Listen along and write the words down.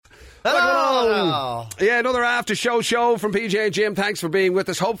Hello. Yeah, another after show from PJ and Jim. Thanks for being with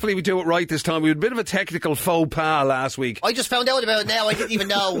us. Hopefully we do it right this time. We had a bit of a technical faux pas last week. I just found out about it now. I didn't even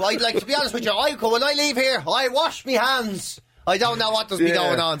know. I'd like to be honest with you. When I leave here, I wash my hands. I don't know what does be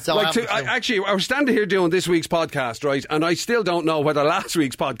going on. So actually, I was standing here doing this week's podcast, right? And I still don't know whether last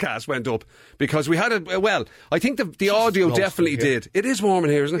week's podcast went up because we had I think the audio definitely did. It is warm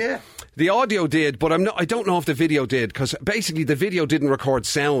in here, isn't it? Yeah. The audio did, but I don't know if the video did because basically the video didn't record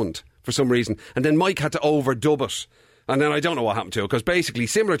sound for some reason, and then Mike had to overdub it. And then I don't know what happened to it, because basically,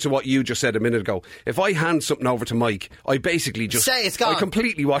 similar to what you just said a minute ago, if I hand something over to Mike, I basically just... Say it's gone. I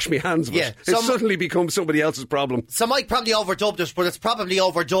completely wash my hands of it. It suddenly becomes somebody else's problem. So Mike probably overdubbed it, but it's probably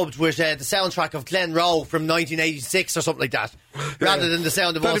overdubbed with the soundtrack of Glen Rowe from 1986 or something like that, rather than the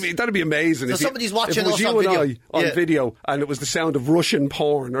sound of us. That'd be amazing. So somebody's watching us on video. If it was you and I on video, and it was the sound of Russian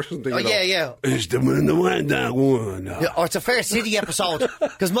porn or something. Yeah. It's the one that one. Yeah, or it's a Fair City episode,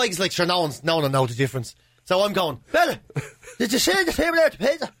 because Mike's like, sure, no one will know the difference. So I'm going, Bella, did you share the table out to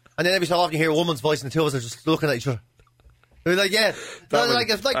pizza? And then every so often you hear a woman's voice and the two of us are just looking at each other. We're like, yeah. It's like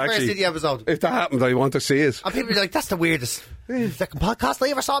a Fair City episode. If that happened, I want to see it. And people are like, that's the weirdest fucking podcast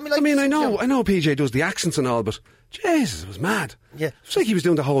I ever saw me like. I mean, I know PJ does the accents and all, but Jesus, it was mad. Yeah. It's like he was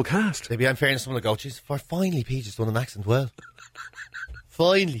doing the whole cast. Maybe I'm fairness someone to go, jeez, finally PJ's done an accent well.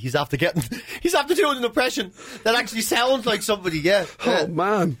 Finally, he's after doing an impression that actually sounds like somebody, yeah. Oh,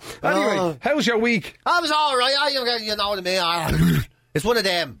 man. Anyway, how's your week? I was alright, you know what I mean? It's one of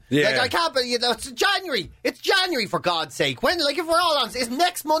them. Yeah. Like, I can't believe, it's January. It's January, for God's sake. When, if we're all honest,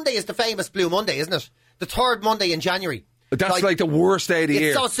 next Monday is the famous Blue Monday, isn't it? The third Monday in January. That's like the worst day of the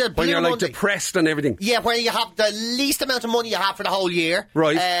year. So when you're like depressed and everything. Yeah, where you have the least amount of money you have for the whole year.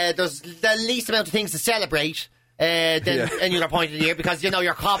 Right. There's the least amount of things to celebrate. Than any other point of the year, because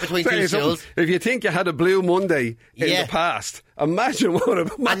you're caught between two stools. If you think you had a Blue Monday in the past, imagine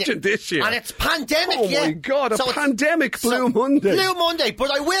this year. And it's pandemic, Oh my God, pandemic Blue Monday. Blue Monday, but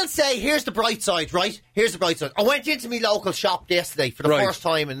I will say, here's the bright side, right? Here's the bright side. I went into my local shop yesterday for the first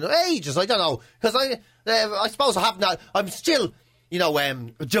time in ages, I don't know, because I suppose I haven't, I'm still...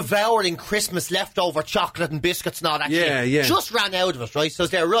 devouring Christmas leftover chocolate and biscuits and all that shit. Yeah. Just ran out of it, right? So I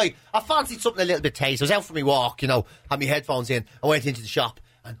was there, right, I fancied something a little bit tasty. I was out for my walk, had my headphones in. I went into the shop,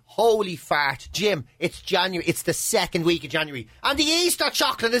 and holy fart, Jim, it's January. It's the second week of January. And the Easter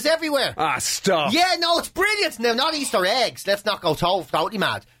chocolate is everywhere. Ah, stop. Yeah, no, it's brilliant. Now, not Easter eggs. Let's not go totally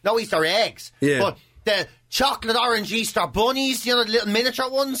mad. No Easter eggs. Yeah. But the chocolate orange Easter bunnies, the little miniature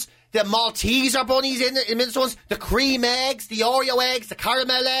ones. The Malteser bunnies in the miniature ones, the cream eggs, the Oreo eggs, the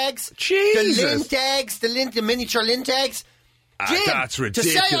caramel eggs, Jesus. The lint eggs, the miniature lint eggs. Jim, that's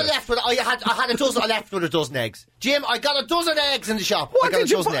ridiculous. To say I had a dozen. I left with a dozen eggs. Jim, I got a dozen eggs in the shop. What I got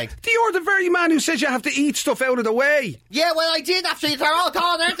did a dozen eggs. You're the very man who says you have to eat stuff out of the way. Yeah, well, I did after they're all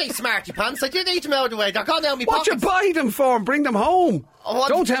gone, aren't they, smarty pants? I did eat them out of the way. They're gone down my pockets. What you buy them for and bring them home?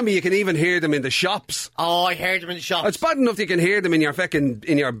 Don't tell me you can even hear them in the shops. Oh, I heard them in the shops. It's bad enough you can hear them in your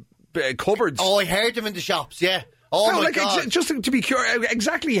cupboards. Oh, I heard them in the shops, yeah. Oh, my God. Just to be curious,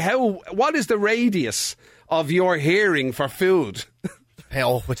 exactly what is the radius of your hearing for food?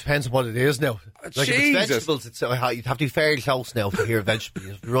 Oh, it depends on what it is now. Like Jesus. if it's vegetables, you'd have to be fairly close now to hear vegetables.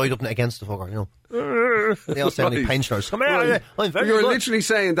 You'd be right up against the fucker, They all sound like pensioners. Come here, I'm very You're good. literally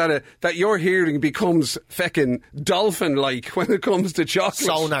saying that your hearing becomes feckin' dolphin-like when it comes to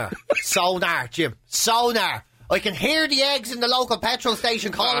chocolate. Sonar, Jim. Sonar. I can hear the eggs in the local petrol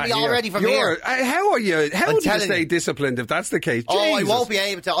station calling me already from here. How are you? How do you stay disciplined if that's the case? Oh, Jesus. I won't be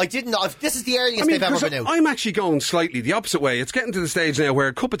able to. I didn't. This is the earliest they've ever been out. I'm actually going slightly the opposite way. It's getting to the stage now where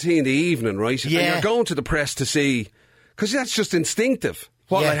a cup of tea in the evening, right? Yeah. And you're going to the press to see, because that's just instinctive,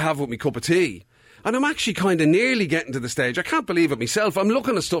 what I have with my cup of tea. And I'm actually kind of nearly getting to the stage. I can't believe it myself. I'm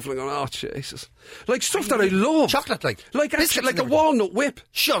looking at stuff and going, oh, Jesus. Like stuff that I love. Chocolate, like actually, like a walnut whip.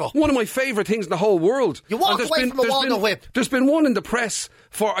 Shut up. One of my favourite things in the whole world. You walk away from a walnut whip. There's been one in the press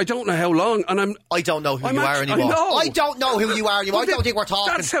for I don't know how long, and I don't know who you are anymore. I don't know who you are anymore. I don't think we're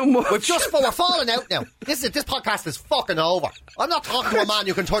talking. That's how much. We're falling out now. This podcast is fucking over. I'm not talking to a man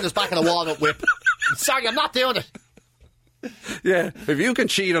who can turn his back on a walnut whip. I'm sorry, I'm not doing it. Yeah, if you can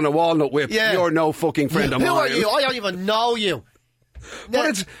cheat on a walnut whip, you're no fucking friend of mine. Who are you? I don't even know you.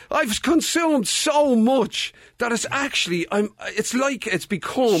 But I've consumed so much that it's actually, it's like it's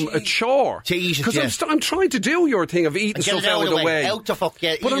become a chore. To eat it, because I'm trying to do your thing of eating stuff out of the way. Out the fuck,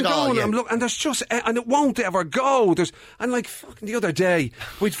 yeah. But I'm going, I'm looking, and there's just, and it won't ever go. And like fucking the other day,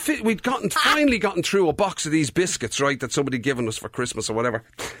 we'd finally gotten through a box of these biscuits, right, that somebody given us for Christmas or whatever.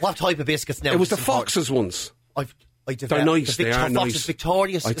 What type of biscuits now? It was the Fox's ones. They're nice. They are nice. Fox's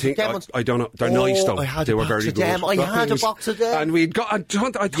Victorious. I think I don't know. They're nice though. They were very good. I had a box of them, and we'd got.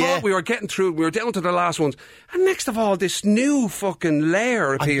 I thought we were getting through. We were down to the last ones, and next of all, this new fucking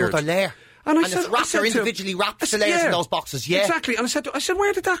layer appeared. Another layer. And they're individually wrapped, the layers in those boxes. Yeah, exactly. And I said,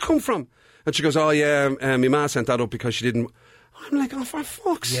 where did that come from? And she goes, oh yeah, my ma sent that up because she didn't. I'm like, oh, for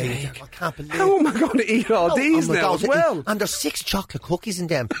fuck's sake. I can't believe it. How am I going to eat all these now as well? And there's 6 chocolate cookies in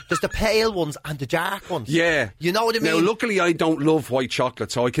them. There's the pale ones and the dark ones. Yeah. You know what I mean? Now, luckily, I don't love white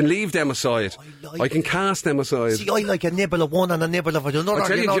chocolate, so I can leave them aside. I can cast them aside. See, I like a nibble of one and a nibble of another. I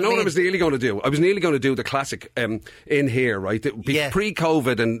tell you, do you know what I was nearly going to do? I was nearly going to do the classic in here, right?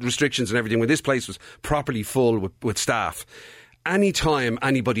 Pre-COVID and restrictions and everything, when this place was properly full with staff, any time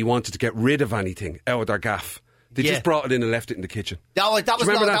anybody wanted to get rid of anything out of their gaff, they just brought it in and left it in the kitchen. That was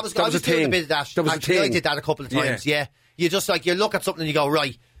a thing. I did that a couple of times, yeah. You just you look at something and you go,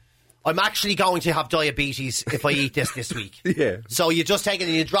 right, I'm actually going to have diabetes if I eat this week. Yeah. So you just take it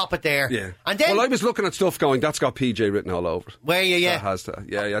and you drop it there. Yeah. And then, I was looking at stuff going, that's got PJ written all over it. Where you, That has that.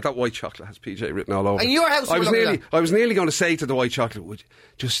 Yeah, that white chocolate has PJ written all over it. And your house I was nearly going to say to the white chocolate, would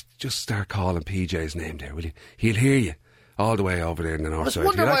you just start calling PJ's name there, will you? He'll hear you. All the way over there in the north side. I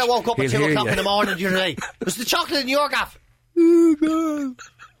was wondering why I woke up at 2 o'clock in the morning the other day. Was the chocolate in your gaff? I'm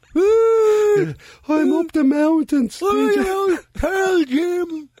up the mountains. Tell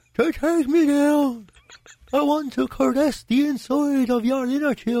Jim to take me down. I want to caress the inside of your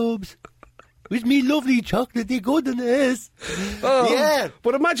inner tubes with me lovely chocolatey goodness. Oh, yeah.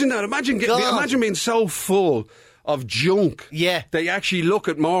 But imagine that. Imagine being so full of junk. Yeah. They actually look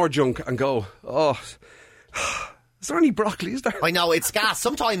at more junk and go, oh... Is there any broccoli? Is there? I know, it's gas.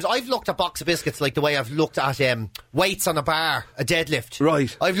 Sometimes I've looked at box of biscuits like the way I've looked at weights on a bar, a deadlift.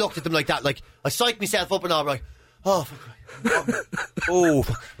 Right. I've looked at them like that. Like, I psych myself up and all, right. Oh, fuck. Oh,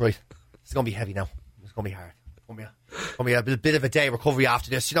 fuck. Right. It's going to be heavy now. It's going to be hard. It's going to be a bit of a day recovery after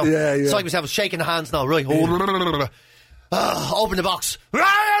this, you know. Yeah. Psych myself, shaking the hands now, right. Open the box.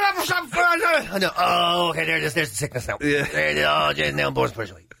 I know. Oh, okay, there's the sickness now. Yeah. Now I'm burst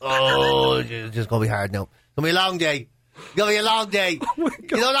pressure. Oh, it's just going to be hard now. It's going to be a long day. It's going to be a long day. Oh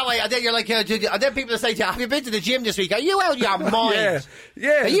you know that way, and then you're like, and then people say to you, have you been to the gym this week? Are you out of your mind?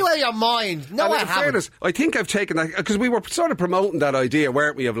 Yeah. Are you out of your mind? No, I haven't. Fairness, I think I've taken that, because we were sort of promoting that idea,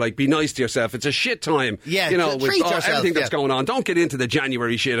 weren't we, of like, be nice to yourself. It's a shit time. Yeah, you know, with treat yourself, everything that's going on. Don't get into the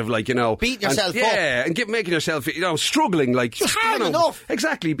January shit of like, you know. Beating yourself up. Yeah, and making yourself, you know, struggling. Like, it's hard enough.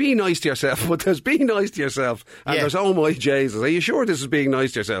 Exactly, be nice to yourself. But there's be nice to yourself. And there's, oh my Jesus, are you sure this is being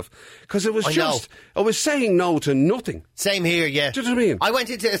nice to yourself? Because it was I was saying no to nothing. Same here, yeah. Do you know what I mean? I went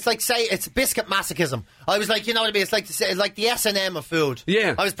into, it's like, say, it's biscuit masochism. I was like, you know what I mean? It's like the S&M of food.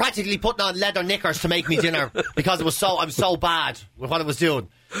 Yeah. I was practically putting on leather knickers to make me dinner because I was so bad with what I was doing.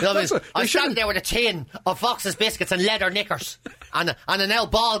 You know what I mean? I was standing there with a tin of Fox's biscuits and leather knickers and an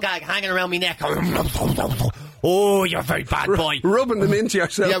old ball gag hanging around my neck. Oh, you're a very bad boy. Rubbing them into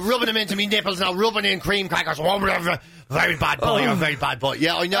yourself. Yeah, rubbing them into me nipples now, rubbing in cream crackers. Very bad boy, you're a very bad boy.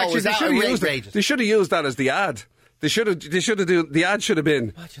 Yeah, I know. Actually, they should have used that as the ad. The ad should have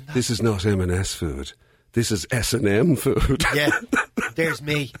been, this is not M&S food. This is S&M food. Yeah, there's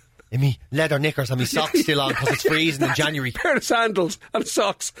me. And me leather knickers and me socks still on because it's freezing in January. A pair of sandals and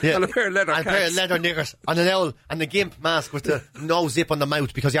socks and a pair of leather and a pair of leather knickers and an owl and the gimp mask with the no zip on the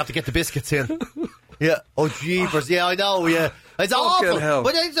mouth because you have to get the biscuits in. Yeah. Oh, jeepers. Yeah, I know, yeah. It's awful. Hell.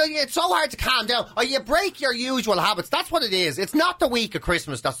 But it's so hard to calm down. Or you break your usual habits. That's what it is. It's not the week of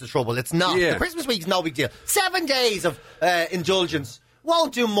Christmas that's the trouble. It's not. Yeah. The Christmas week's no big deal. 7 days of indulgence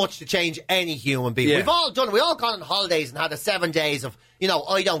won't do much to change any human being. Yeah. We've all done it. We've all gone on holidays and had 7 days of, you know,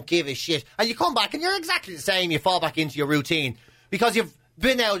 I don't give a shit. And you come back and you're exactly the same. You fall back into your routine because you've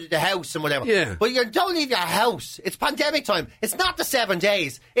been out of the house and whatever. Yeah. But you don't leave your house. It's pandemic time. It's not the 7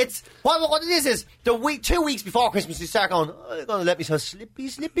 days. It's what it is the week, 2 weeks before Christmas you start going, oh, I'm going to let myself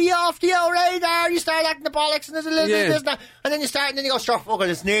slippy off the old radar. You start acting the bollocks and there's a little bit of this and that. And then you start and then you go, stop, fuck it,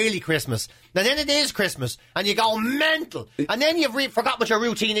 it's nearly Christmas. And then it is Christmas and you go mental. And then you've forgot what your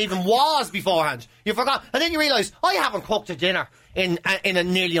routine even was beforehand. You forgot. And then you realise, I haven't cooked a dinner in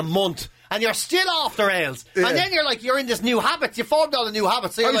nearly a month. And you're still off the rails. Yeah. And then you're like, you're in this new habit. You formed all the new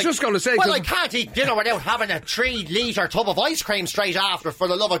habits. So I was just going to say... Well, I can't eat dinner without having a 3-litre tub of ice cream straight after, for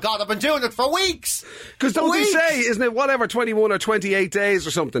the love of God. I've been doing it for weeks. Because don't they say, isn't it, whatever, 21 or 28 days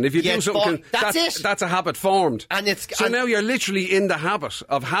or something? If you do something, that's a habit formed. And now you're literally in the habit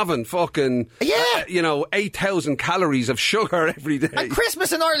of having fucking, 8,000 calories of sugar every day. And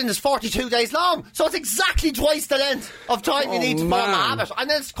Christmas in Ireland is 42 days long. So it's exactly twice the length of time you need to form a habit, and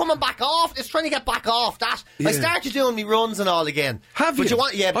then it's coming back off. It's trying to get back off that. I started doing me runs and all again. Have you?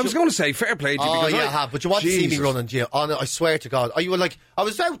 I was going to say fair play to you. Oh yeah, I have. But you want to see me running, Gio? Oh, I swear to God, you were like, I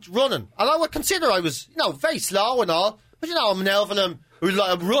was out running, and I would consider I was, very slow and all, but I'm an Elvenham who's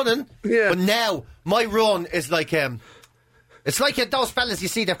like I'm running. Yeah. But now my run is like it's like those fellas you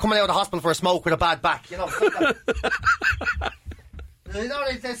see, they're coming out of the hospital for a smoke with a bad back. They're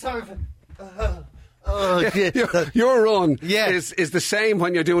sorry for. Your run is the same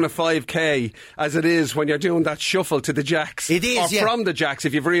when you're doing a 5k as it is when you're doing that shuffle to the jacks. It is, or from the jacks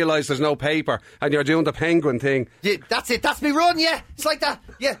if you've realised there's no paper and you're doing the penguin thing. Yeah, that's it. That's me run. Yeah, it's like that.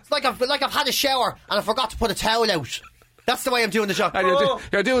 Yeah, it's like I've had a shower and I forgot to put a towel out. That's the way I'm doing the job. And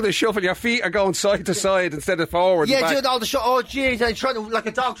you're doing the shuffle. Your feet are going side to side instead of forward. Yeah, doing all the shuffle. Oh, jeez, I'm trying to, like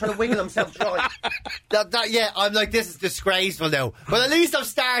a dog trying to wiggle himself. I'm like, this is disgraceful now. But at least I've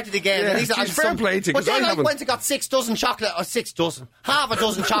started again. Yeah, at least it's fair play to you. But then I went and got 6 dozen chocolate, or 6 dozen, half a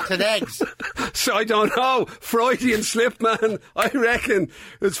dozen chocolate eggs. So I don't know. Freudian slip, man. I reckon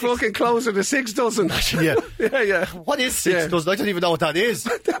it's fucking closer to 6 dozen. Yeah. What is 6 dozen? I don't even know what that is.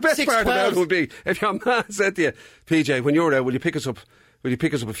 The best part about it would be if your man said to you, PJ, when you're out, will you pick us up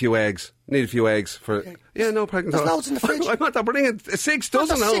a few eggs? Need a few eggs for... Yeah, no problem. There's loads in the fridge. I'm not bringing 6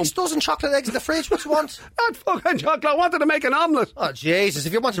 dozen home. 6 dozen chocolate eggs in the fridge. What do you want? Not fucking chocolate. I wanted to make an omelette. Oh, Jesus.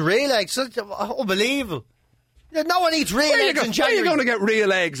 If you want real eggs, unbelievable. No one eats real eggs in January. Where are you going to get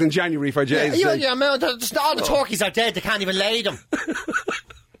real eggs in January for Jesus' sake? Yeah, man. All the turkeys are dead. They can't even lay them.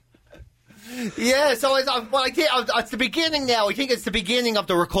 Yeah, so I think it's the beginning now. I think it's the beginning of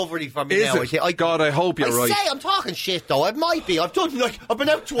the recovery for me now. God, I hope you're right. I say I'm talking shit though. It might be. I've been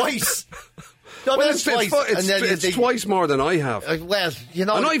out twice. It's twice more than I have. Well, and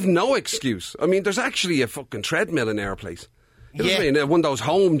I've no excuse. I mean, there's actually a fucking treadmill in our place. You know what I mean? One of those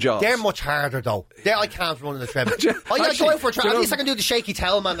home jobs. They're much harder though. I can't run in the treadmill. I go out for a treadmill. At least I can do the shaky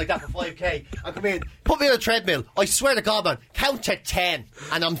towel man like that for 5k. I come in, put me on a treadmill. I swear to God, man, count to 10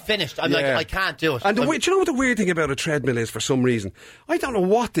 and I'm finished. I'm like, I can't do it. And do you know what the weird thing about a treadmill is? For some reason, I don't know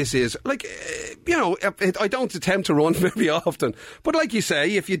what this is. Like, I don't attempt to run very often, but like you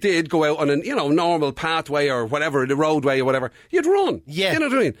say, if you did go out on a normal pathway or whatever, the roadway or whatever, you'd run. Yeah, you know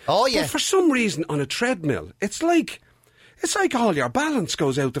what I mean? Oh yeah. But for some reason, on a treadmill, it's like all your balance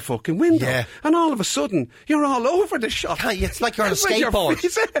goes out the fucking window. Yeah. And all of a sudden, you're all over the shop. It's like you're on a skateboard.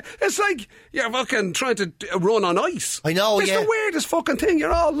 It's like you're fucking trying to run on ice. I know, It's the weirdest fucking thing.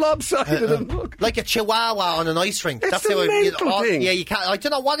 You're all lopsided and look. Like a chihuahua on an ice rink. It's the mental thing. Yeah, you can't. I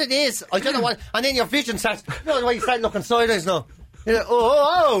don't know what it is. And then your vision starts... You know the way you start looking sideways now?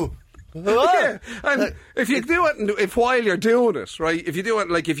 Oh. Yeah. And if you do it, while you're doing it, right? If you do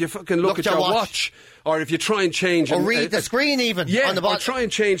it, like if you fucking look at your watch, or if you try and change, or read the screen even, on the or try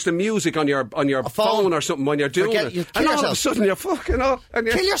and change the music on your phone or something when you're doing it, and all of a sudden you're fucking up and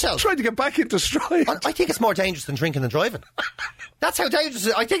you're kill yourself, trying to get back into stride. I think it's more dangerous than drinking and driving. That's how dangerous it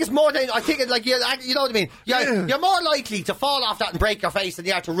is. I think it's more dangerous. I think it's like you know what I mean. You're more likely to fall off that and break your face than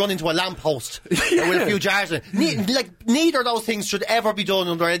you are to run into a lamppost with a few jars in it. Neither of those things should ever be done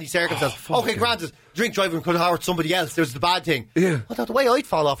under any circumstance. Okay, granted, drink driving could hurt somebody else. There's the bad thing. Yeah. Well, the way I'd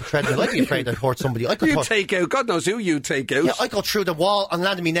fall off a treadmill, I'd be afraid I'd hurt somebody. You'd take out, God knows who you'd take out. Yeah, I'd go through the wall and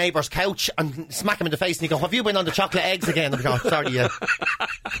land on my neighbour's couch and smack him in the face and he'd go, have you been on the chocolate eggs again? I'm going, sorry, yeah.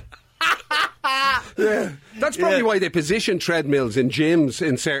 Yeah, that's probably why they position treadmills in gyms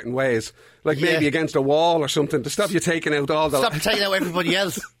in certain ways, like maybe against a wall or something, to stop you taking out all the... Stop taking out everybody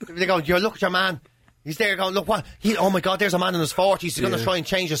else. They go, look at your man. He's there going, look what... oh my God, there's a man in his 40s. He's going to try and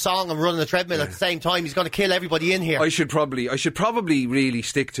change a song and run on the treadmill at the same time. He's going to kill everybody in here. I should probably really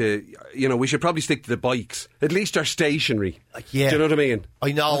stick to... we should probably stick to the bikes. At least they're stationary. Yeah. Do you know what I mean?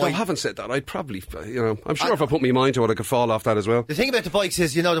 I know. Although I haven't said that. I'd probably... I'm sure if I put my mind to it, I could fall off that as well. The thing about the bikes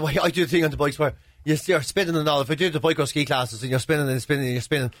is, the way I do the thing on the bikes where you're spinning and all. If I do the bike or ski classes and you're spinning and spinning and you're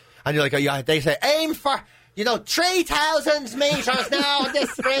spinning, and you're like, they say, aim for... 3,000 metres now in this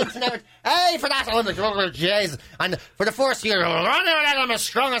sprint and everything. Hey, for that, I'm like, oh, Jesus. And for the first year, I'm as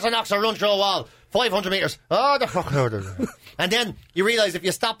strong as an ox or run through a wall. 500 metres. Oh, the fuck. And then you realise if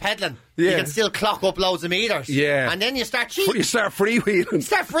you stop pedalling, you can still clock up loads of metres. Yeah. And then you start cheating. You start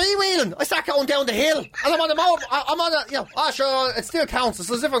freewheeling. I start going down the hill. And I'm on the motor. I'm on a, sure, it still counts. It's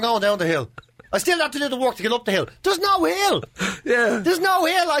as if I'm going down the hill. I still have to do the work to get up the hill. There's no hill. Yeah. There's no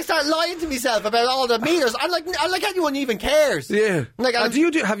hill. I start lying to myself about all the meters. I like anyone even cares. Yeah. Like, have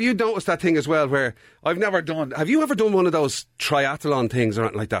you noticed that thing as well where I've never done... Have you ever done one of those triathlon things or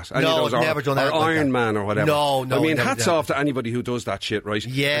anything like that? No, I've never done that. Or Ironman or whatever. No. I mean, hats off to anybody who does that shit, right?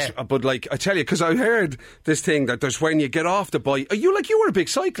 Yeah. But like, I tell you, because I heard this thing that there's when you get off the bike... You were a big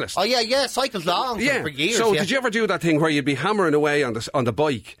cyclist. Oh, yeah, cycled long for years. So did you ever do that thing where you'd be hammering away on the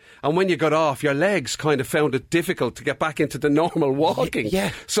bike, and when you got off, your legs kind of found it difficult to get back into the normal walking?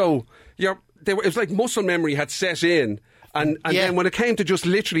 Yeah. So it was like muscle memory had set in. And then when it came to just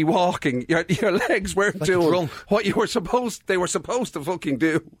literally walking, your legs weren't like doing what they were supposed to fucking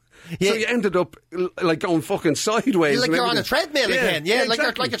do. Yeah. So you ended up like going fucking sideways. Like you're on a treadmill again. Yeah,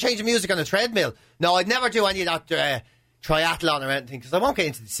 exactly. like you're changing music on a treadmill. No, I'd never do any of that triathlon or anything because I won't get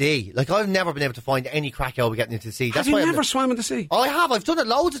into the sea. Like I've never been able to find any crack over getting into the sea. Have you never swam in the sea? Oh, I have. I've done it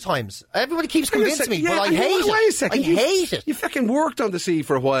loads of times. Everybody keeps convincing me, but I hate it. Wait a second. I hate it. You fucking worked on the sea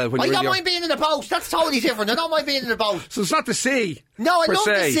for a while. I don't mind being in a boat. That's totally different. I don't mind being in a boat. So it's not the sea. No, I love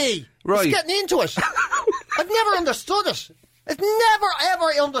se. the sea. Right. It's getting into it. I've never understood it. I've never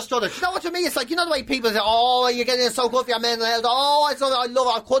ever understood it. You know what to me? It's like, you know the way people say, "Oh, you're getting so good for your mental health." Oh, I love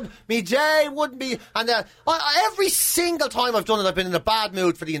it. I couldn't. Me day wouldn't be. And every single time I've done it, I've been in a bad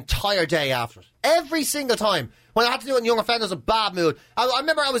mood for the entire day after it. Every single time. When I had to do it in Young Offenders, a bad mood. I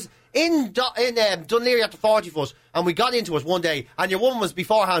remember I was in Dunleary at the 40-foot, and we got into it one day, and your woman was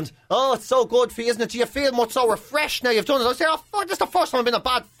beforehand, "Oh, it's so good for you, isn't it? Do you feel much so refreshed now you've done it?" I said, "Oh, fuck, this is the first time I've been in a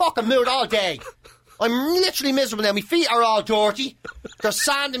bad fucking mood all day. I'm literally miserable now. My feet are all dirty. There's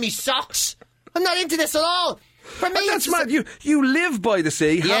sand in my socks. I'm not into this at all." For me, that's mad. You live by the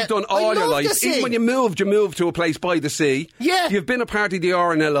sea, have done all your life. Even when you moved to a place by the sea. Yeah. You've been a part of the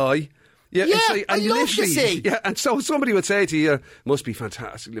RNLI. Yeah, like, I love the sea. Yeah, and so somebody would say to you, "Must be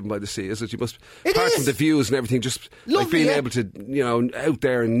fantastic living by the sea, is it? You must, apart from the views and everything, just lovely, like being able to, out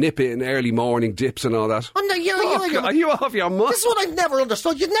there and nip it in early morning dips and all that." Are you off your mind? This is what I've never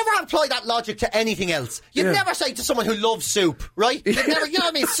understood. You'd never apply that logic to anything else. You'd never say to someone who loves soup, right? You'd never, you know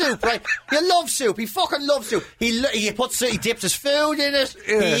what I mean? Soup, right? You love soup. He fucking loves soup. He dips his food in it.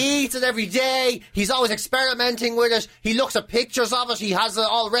 Yeah. He eats it every day. He's always experimenting with it. He looks at pictures of it. He has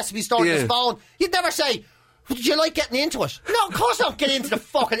all the recipes stored in his phone. You'd never say, "Did you like getting into it?" No, of course I don't get into the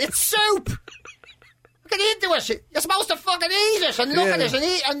fucking... It's soup. Get into it. You're supposed to fucking eat it and look at it and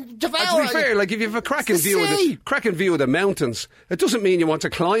eat and devour it. To be fair, like if you have a cracking view of the mountains, it doesn't mean you want to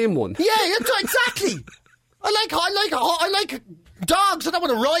climb one. Yeah, exactly. I like dogs. I don't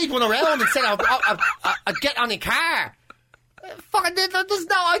want to ride one around instead of I get on a car. Fucking, I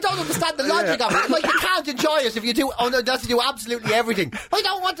don't understand the logic of it. Like, you can't enjoy it if you do. Oh no, that's to do absolutely everything. I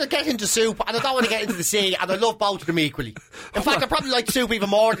don't want to get into soup, and I don't want to get into the sea, and I love both of them equally. In fact, I probably like soup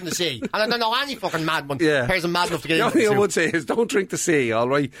even more than the sea, and I don't know any fucking person mad enough to get into the only soup. I would say is don't drink the sea. All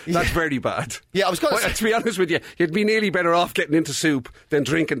right, that's very bad. Yeah, I was going to be honest with you, you'd be nearly better off getting into soup than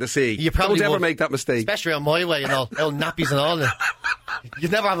drinking the sea. You probably don't ever make that mistake, especially on my way and all nappies and all.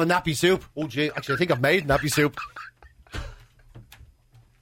 You'd never have a nappy soup. Oh gee, actually, I think I've made nappy soup.